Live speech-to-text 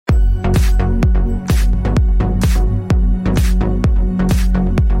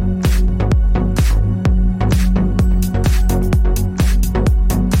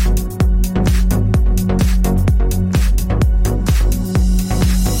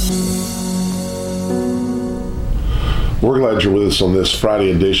We're glad you're with us on this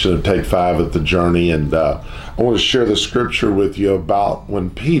Friday edition of Take 5 at the Journey, and I want to share the scripture with you about when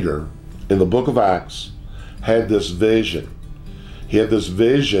Peter, in the book of Acts, had this vision. He had this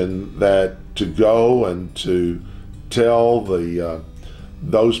vision that to go and to tell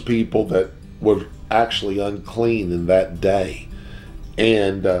those people that were actually unclean in that day.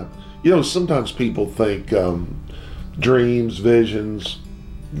 And, sometimes people think dreams, visions,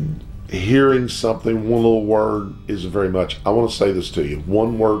 hearing something, one little word is very much. I want to say this to you.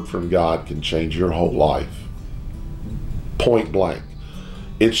 One word from God can change your whole life. Point blank.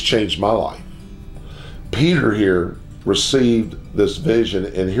 It's changed my life. Peter here received this vision,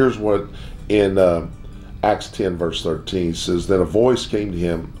 and here's what in Acts 10 verse 13 says, "Then a voice came to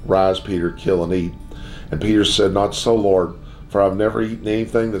him, 'Rise, Peter, kill and eat.' And Peter said, 'Not so, Lord, for I've never eaten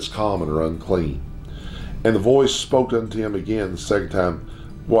anything that's common or unclean.' And the voice spoke unto him again the second time,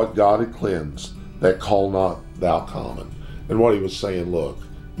 'What God had cleansed, that call not thou common.'" And what he was saying, look,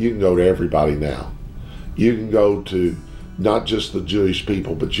 you can go to everybody now. You can go to not just the Jewish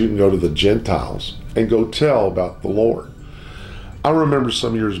people, but you can go to the Gentiles and go tell about the Lord. I remember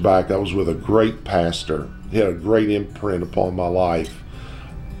some years back, I was with a great pastor. He had a great imprint upon my life.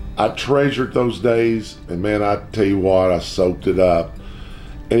 I treasured those days, and man, I tell you what, I soaked it up.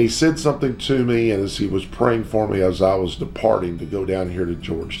 And he said something to me, and as he was praying for me as I was departing to go down here to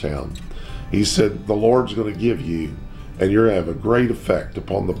Georgetown, he said, "The Lord's going to give you, and you're going to have a great effect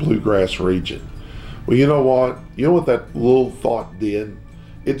upon the bluegrass region." Well, you know what? You know what that little thought did?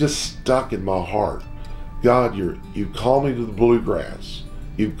 It just stuck in my heart. God, you call me to the bluegrass.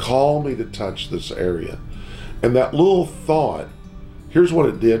 You call me to touch this area. And that little thought, here's what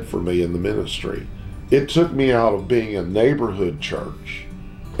it did for me in the ministry. It took me out of being a neighborhood church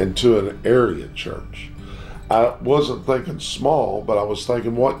into an area church. I wasn't thinking small, but I was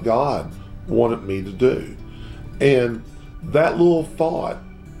thinking what God wanted me to do. And that little thought,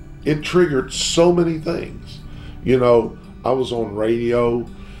 it triggered so many things. I was on radio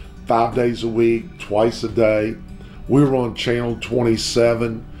 5 days a week, twice a day. We were on channel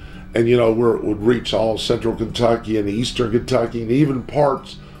 27, and it would reach all central Kentucky and eastern Kentucky and even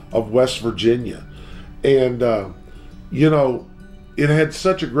parts of West Virginia. And, it had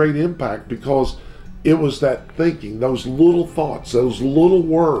such a great impact because it was that thinking, those little thoughts, those little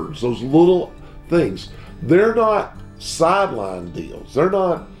words, those little things. They're not sideline deals. They're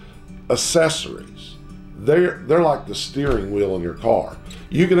not accessories. They're like the steering wheel in your car.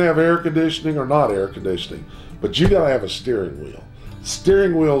 You can have air conditioning or not air conditioning, but you got to have a steering wheel.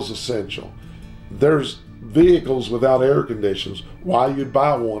 Steering wheel is essential. There's vehicles without air conditions. Why you'd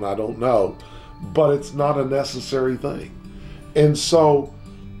buy one, I don't know, but it's not a necessary thing. And so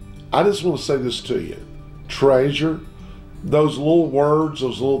I just want to say this to you. Treasure those little words,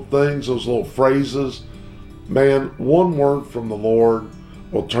 those little things, those little phrases. Man, one word from the Lord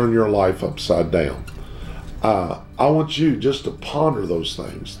will turn your life upside down. I want you just to ponder those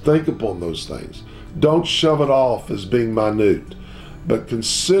things. Think upon those things. Don't shove it off as being minute, but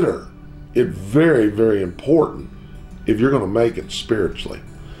consider it very, very important if you're going to make it spiritually.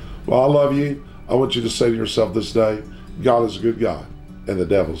 Well, I love you. I want you to say to yourself this day, God is a good God, and the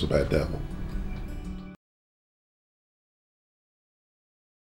devil's a bad devil.